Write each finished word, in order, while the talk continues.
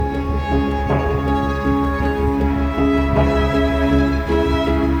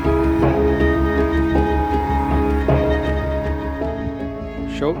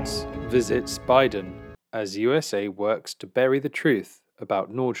visits Biden as USA works to bury the truth about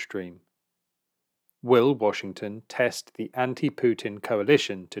Nord Stream. Will Washington test the anti-Putin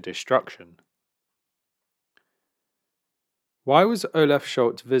coalition to destruction? Why was Olaf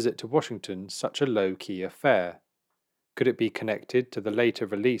Scholz's visit to Washington such a low-key affair? Could it be connected to the later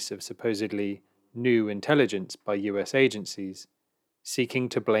release of supposedly new intelligence by US agencies, seeking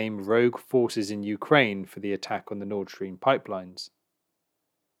to blame rogue forces in Ukraine for the attack on the Nord Stream pipelines?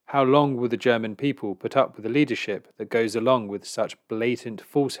 How long will the German people put up with a leadership that goes along with such blatant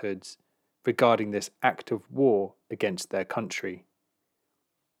falsehoods regarding this act of war against their country?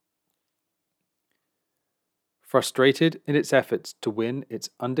 Frustrated in its efforts to win its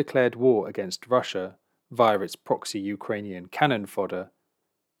undeclared war against Russia via its proxy Ukrainian cannon fodder,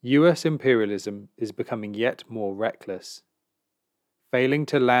 US imperialism is becoming yet more reckless. Failing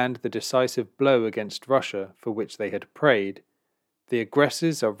to land the decisive blow against Russia for which they had prayed, the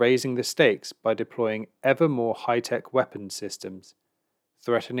aggressors are raising the stakes by deploying ever more high-tech weapons systems,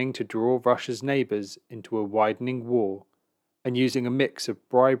 threatening to draw Russia's neighbors into a widening war, and using a mix of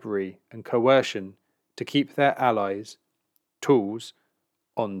bribery and coercion to keep their allies, tools,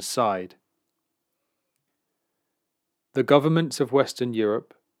 on side. The governments of Western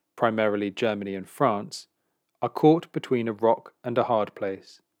Europe, primarily Germany and France, are caught between a rock and a hard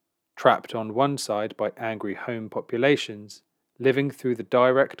place, trapped on one side by angry home populations, living through the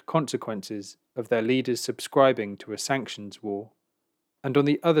direct consequences of their leaders subscribing to a sanctions war, and on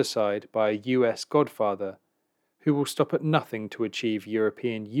the other side by a US godfather who will stop at nothing to achieve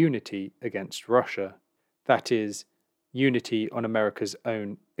European unity against Russia, that is, unity on America's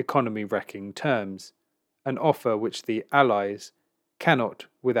own economy-wrecking terms, an offer which the Allies cannot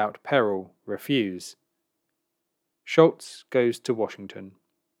without peril refuse. Scholz goes to Washington.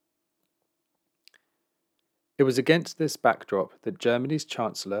 It was against this backdrop that Germany's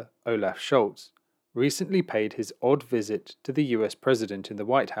Chancellor, Olaf Scholz, recently paid his odd visit to the US President in the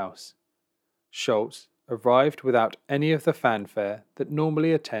White House. Scholz arrived without any of the fanfare that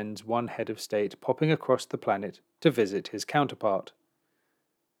normally attends one head of state popping across the planet to visit his counterpart.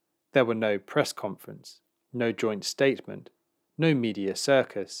 There were no press conference, no joint statement, no media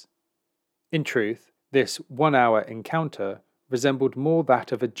circus. In truth, this one-hour encounter resembled more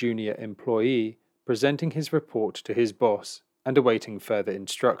that of a junior employee presenting his report to his boss and awaiting further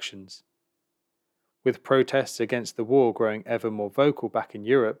instructions. With protests against the war growing ever more vocal back in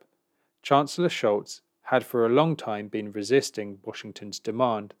Europe, Chancellor Scholz had for a long time been resisting Washington's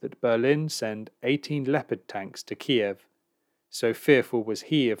demand that Berlin send 18 Leopard tanks to Kiev, so fearful was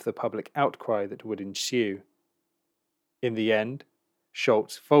he of the public outcry that would ensue. In the end,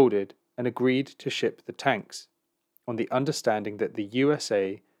 Scholz folded and agreed to ship the tanks, on the understanding that the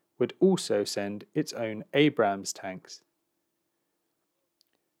USA would also send its own Abrams tanks.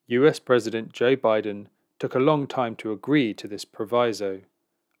 US President Joe Biden took a long time to agree to this proviso,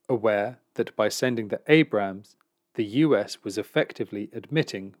 aware that by sending the Abrams, the US was effectively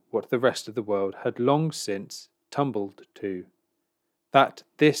admitting what the rest of the world had long since tumbled to, that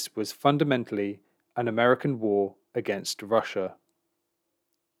this was fundamentally an American war against Russia.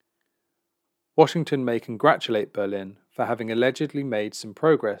 Washington may congratulate Berlin for having allegedly made some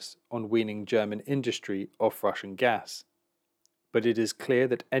progress on weaning German industry off Russian gas, but it is clear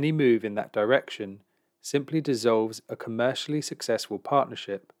that any move in that direction simply dissolves a commercially successful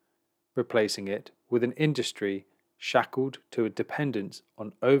partnership, replacing it with an industry shackled to a dependence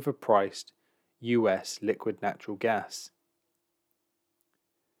on overpriced US liquid natural gas.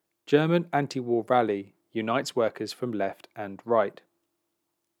 German anti-war rally unites workers from left and right.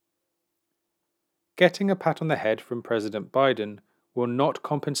 Getting a pat on the head from President Biden will not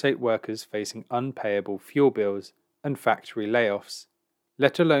compensate workers facing unpayable fuel bills and factory layoffs,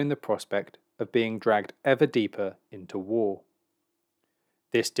 let alone the prospect of being dragged ever deeper into war.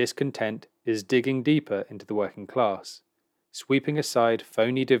 This discontent is digging deeper into the working class, sweeping aside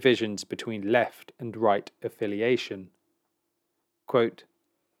phony divisions between left and right affiliation. Quote,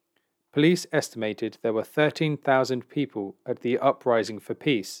 police estimated there were 13,000 people at the Uprising for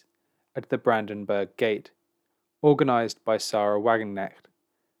Peace at the Brandenburg Gate, organized by Sarah Wagenknecht,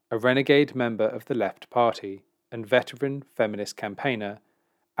 a renegade member of the Left Party and veteran feminist campaigner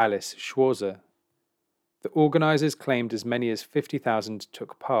Alice Schwarzer. The organizers claimed as many as 50,000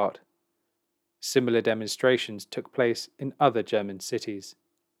 took part. Similar demonstrations took place in other German cities.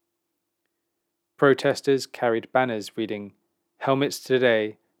 Protesters carried banners reading, "Helmets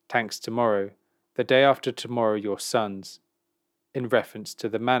today, tanks tomorrow, the day after tomorrow your sons," in reference to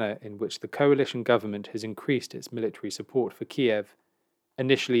the manner in which the coalition government has increased its military support for Kiev,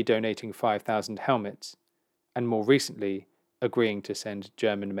 initially donating 5,000 helmets, and more recently agreeing to send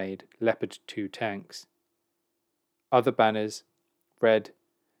German-made Leopard 2 tanks. Other banners read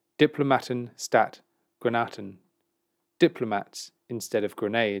Diplomaten statt Granaten, diplomats instead of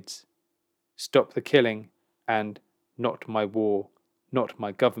grenades, stop the killing, and not my war, not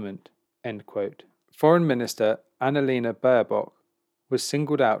my government, end quote. Foreign Minister Annalena Baerbock was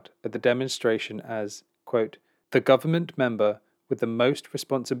singled out at the demonstration as, quote, the government member with the most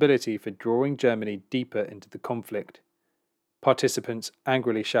responsibility for drawing Germany deeper into the conflict. Participants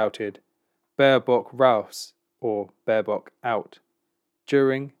angrily shouted, Baerbock raus, or Baerbock out,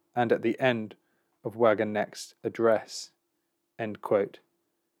 during and at the end of Wagenknecht's address, end quote.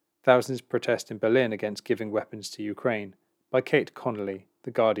 Thousands protest in Berlin against giving weapons to Ukraine, by Kate Connolly,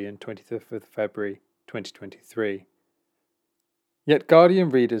 The Guardian, 25th of February 2023. Yet Guardian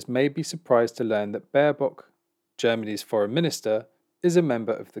readers may be surprised to learn that Baerbock, Germany's foreign minister, is a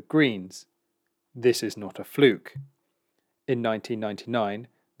member of the Greens. This is not a fluke. In 1999,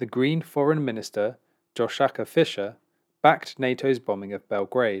 the Green foreign minister, Joschka Fischer, backed NATO's bombing of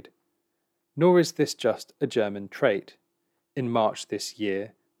Belgrade. Nor is this just a German trait. In March this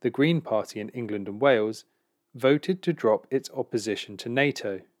year, the Green Party in England and Wales voted to drop its opposition to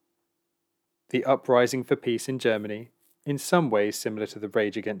NATO. The uprising for peace in Germany, in some ways similar to the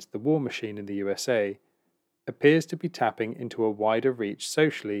rage against the war machine in the USA, appears to be tapping into a wider reach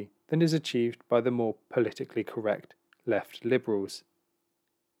socially than is achieved by the more politically correct left liberals.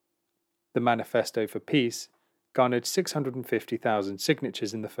 The Manifesto for Peace garnered 650,000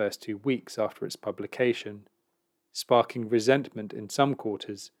 signatures in the first 2 weeks after its publication, sparking resentment in some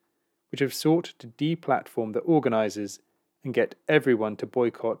quarters, which have sought to deplatform the organisers and get everyone to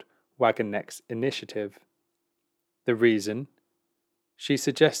boycott Wagenknecht's initiative. The reason? She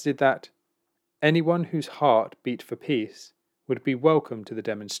suggested that anyone whose heart beat for peace would be welcome to the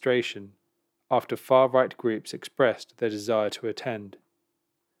demonstration, after far-right groups expressed their desire to attend.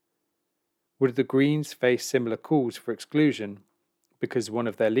 Would the Greens face similar calls for exclusion because one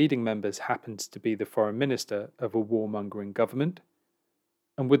of their leading members happens to be the foreign minister of a warmongering government?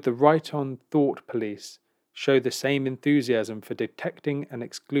 And would the right-on thought police show the same enthusiasm for detecting and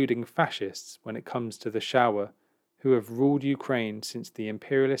excluding fascists when it comes to the shower who have ruled Ukraine since the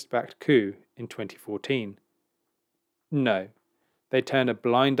imperialist-backed coup in 2014? No, they turn a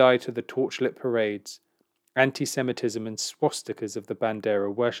blind eye to the torchlit parades, anti-Semitism and swastikas of the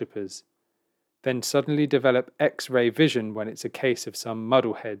Bandera worshippers, then suddenly develop X-ray vision when it's a case of some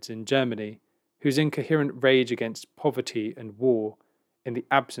muddleheads in Germany whose incoherent rage against poverty and war in the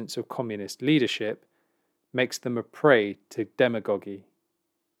absence of communist leadership makes them a prey to demagogy.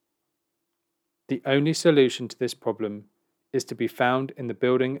 The only solution to this problem is to be found in the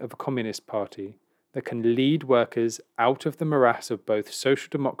building of a communist party that can lead workers out of the morass of both social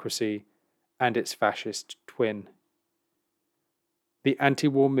democracy and its fascist twin. The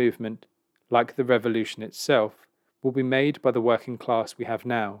anti-war movement, like the revolution itself, will be made by the working class we have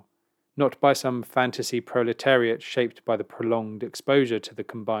now, not by some fantasy proletariat shaped by the prolonged exposure to the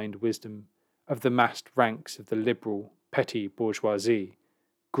combined wisdom of the massed ranks of the liberal, petty bourgeoisie,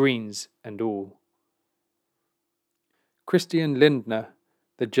 Greens and all. Christian Lindner,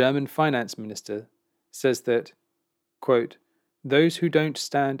 the German finance minister, says that, quote, those who don't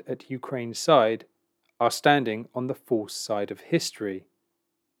stand at Ukraine's side are standing on the false side of history,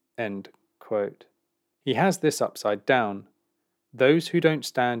 end quote. He has this upside down. Those who don't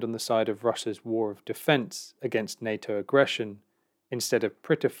stand on the side of Russia's war of defense against NATO aggression, instead of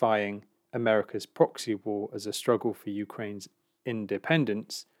prettifying America's proxy war as a struggle for Ukraine's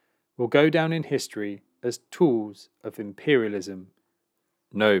independence, will go down in history as tools of imperialism.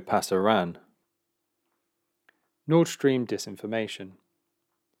 No passaran. Nord Stream disinformation.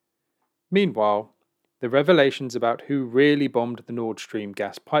 Meanwhile, the revelations about who really bombed the Nord Stream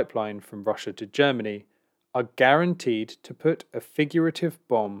gas pipeline from Russia to Germany are guaranteed to put a figurative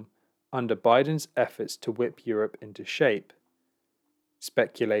bomb under Biden's efforts to whip Europe into shape.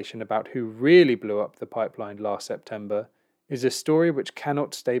 Speculation about who really blew up the pipeline last September is a story which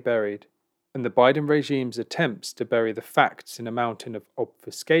cannot stay buried, and the Biden regime's attempts to bury the facts in a mountain of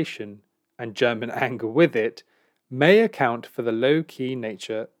obfuscation, and German anger with it, may account for the low-key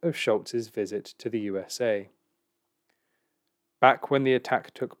nature of Scholz's visit to the USA. Back when the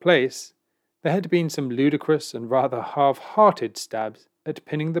attack took place, there had been some ludicrous and rather half-hearted stabs at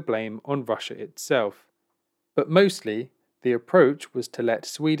pinning the blame on Russia itself, but mostly the approach was to let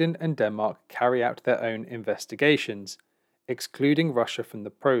Sweden and Denmark carry out their own investigations, excluding Russia from the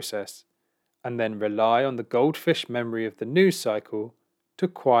process, and then rely on the goldfish memory of the news cycle to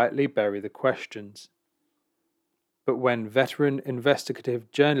quietly bury the questions. But when veteran investigative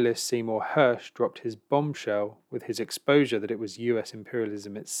journalist Seymour Hersh dropped his bombshell with his exposure that it was US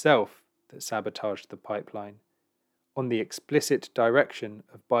imperialism itself that sabotaged the pipeline, on the explicit direction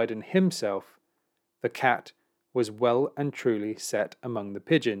of Biden himself, the cat was well and truly set among the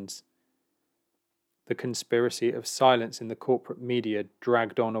pigeons. The conspiracy of silence in the corporate media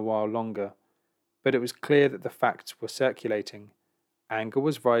dragged on a while longer, but it was clear that the facts were circulating, anger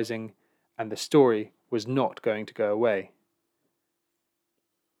was rising, and the story was not going to go away.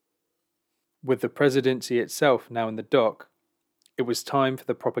 With the presidency itself now in the dock, it was time for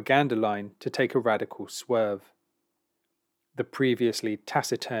the propaganda line to take a radical swerve. The previously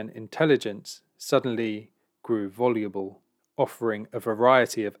taciturn intelligence suddenly grew voluble, offering a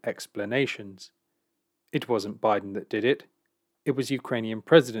variety of explanations. It wasn't Biden that did it. It was Ukrainian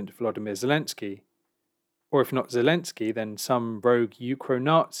President Volodymyr Zelensky. Or if not Zelensky, then some rogue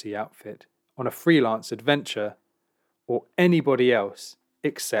Ukro-Nazi outfit on a freelance adventure, or anybody else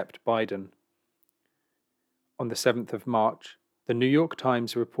except Biden. On the 7th of March, the New York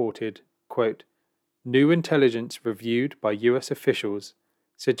Times reported, quote, "New intelligence reviewed by US officials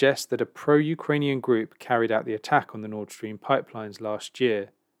suggests that a pro-Ukrainian group carried out the attack on the Nord Stream pipelines last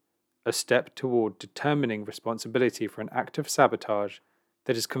year, a step toward determining responsibility for an act of sabotage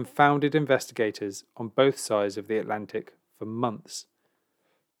that has confounded investigators on both sides of the Atlantic for months."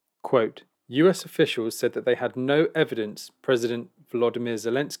 Quote, US officials said that they had no evidence President Volodymyr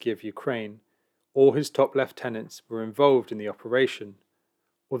Zelensky of Ukraine or his top lieutenants were involved in the operation,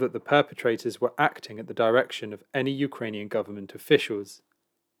 or that the perpetrators were acting at the direction of any Ukrainian government officials.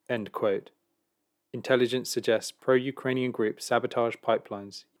 End quote. Intelligence suggests pro-Ukrainian group sabotage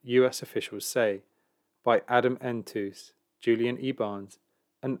pipelines, US officials say, by Adam Entus, Julian E. Barnes,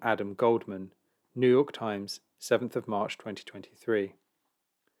 and Adam Goldman, New York Times, 7th of March 2023.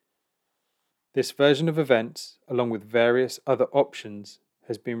 This version of events, along with various other options,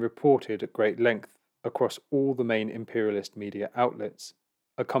 has been reported at great length across all the main imperialist media outlets,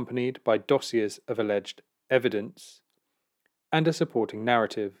 accompanied by dossiers of alleged evidence and a supporting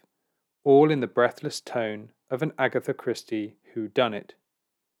narrative, all in the breathless tone of an Agatha Christie whodunit.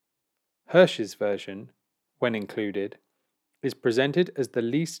 Hersh's version, when included, is presented as the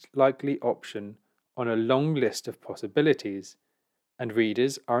least likely option on a long list of possibilities, and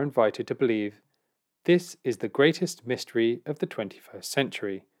readers are invited to believe this is the greatest mystery of the 21st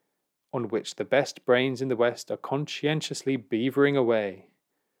century, on which the best brains in the West are conscientiously beavering away.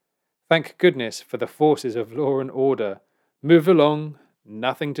 Thank goodness for the forces of law and order. Move along,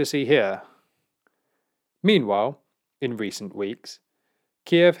 nothing to see here. Meanwhile, in recent weeks,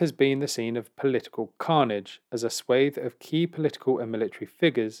 Kiev has been the scene of political carnage as a swathe of key political and military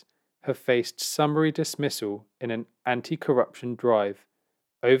figures have faced summary dismissal in an anti-corruption drive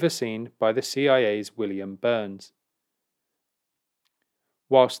overseen by the CIA's William Burns.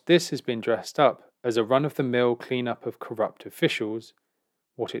 Whilst this has been dressed up as a run-of-the-mill clean-up of corrupt officials,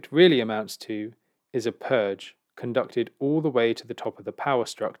 what it really amounts to is a purge conducted all the way to the top of the power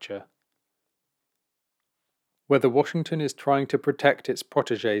structure. Whether Washington is trying to protect its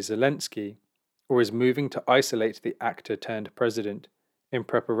protégé Zelensky, or is moving to isolate the actor-turned-president in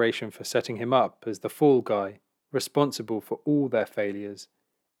preparation for setting him up as the fall guy responsible for all their failures,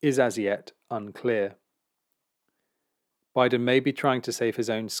 is as yet unclear. Biden may be trying to save his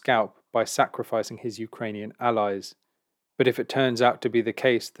own scalp by sacrificing his Ukrainian allies, but if it turns out to be the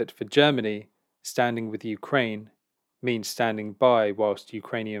case that for Germany, standing with Ukraine means standing by whilst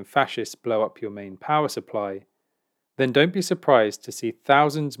Ukrainian fascists blow up your main power supply, then don't be surprised to see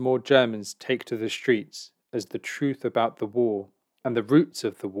thousands more Germans take to the streets as the truth about the war and the roots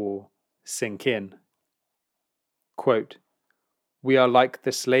of the war sink in. Quote, "We are like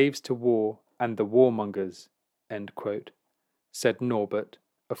the slaves to war and the warmongers," end quote, said Norbert,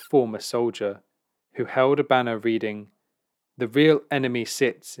 a former soldier, who held a banner reading, "The real enemy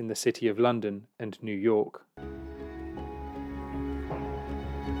sits in the City of London and New York."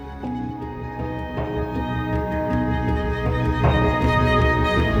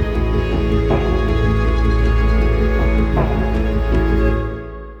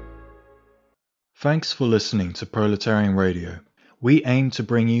 Thanks for listening to Proletarian Radio. We aim to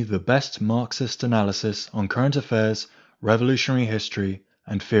bring you the best Marxist analysis on current affairs, revolutionary history,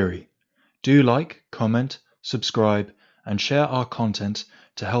 and theory. Do like, comment, subscribe, and share our content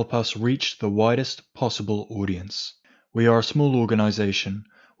to help us reach the widest possible audience. We are a small organization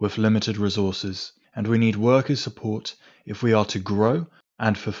with limited resources, and we need worker support if we are to grow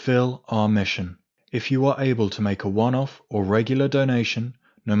and fulfill our mission. If you are able to make a one-off or regular donation,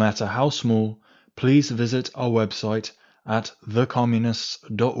 no matter how small, please visit our website at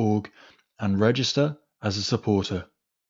thecommunists.org and register as a supporter.